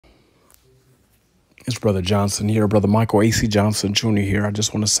It's Brother Johnson here, Brother Michael A.C. Johnson Jr. here. I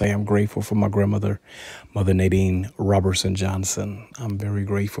just want to say I'm grateful for my grandmother, Mother Nadine Roberson-Johnson. I'm very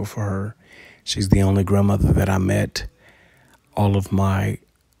grateful for her. She's the only grandmother that I met. All of my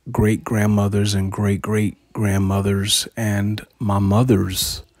great-grandmothers and great-great-grandmothers and my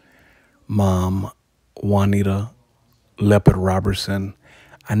mother's mom, Juanita Leopard Robertson,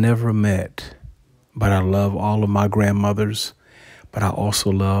 I never met, but I love all of my grandmothers. But I also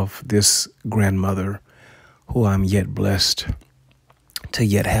love this grandmother who I'm yet blessed to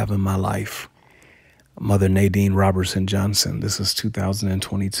yet have in my life, Mother Nadine Roberson-Johnson. This is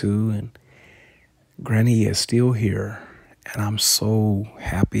 2022, and Granny is still here, and I'm so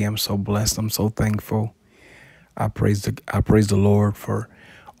happy. I'm so blessed. I'm so thankful. I praise the Lord for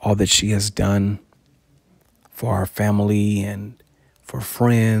all that she has done for our family and for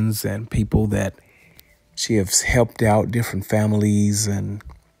friends and people that she has helped out, different families, and,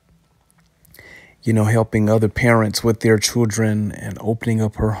 helping other parents with their children and opening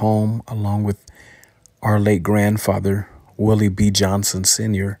up her home along with our late grandfather, Willie B. Johnson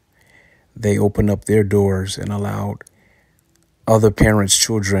Sr. They opened up their doors and allowed other parents'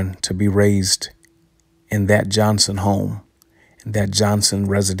 children to be raised in that Johnson home, in that Johnson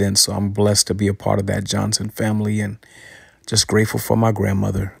residence. So I'm blessed to be a part of that Johnson family and just grateful for my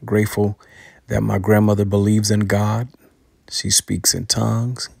grandmother, grateful that my grandmother believes in God. She speaks in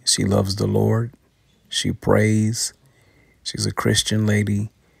tongues. She loves the Lord. She prays. She's a Christian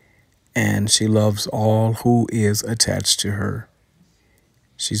lady, and she loves all who is attached to her.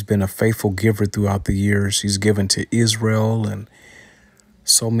 She's been a faithful giver throughout the years. She's given to Israel and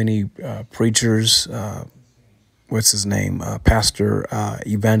so many preachers. What's his name? Pastor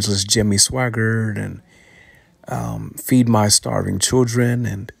Evangelist Jimmy Swaggart, and Feed My Starving Children.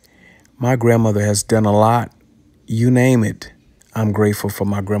 And my grandmother has done a lot. You name it. I'm grateful for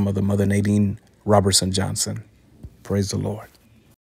my grandmother, Mother Nadine Roberson-Johnson. Praise the Lord.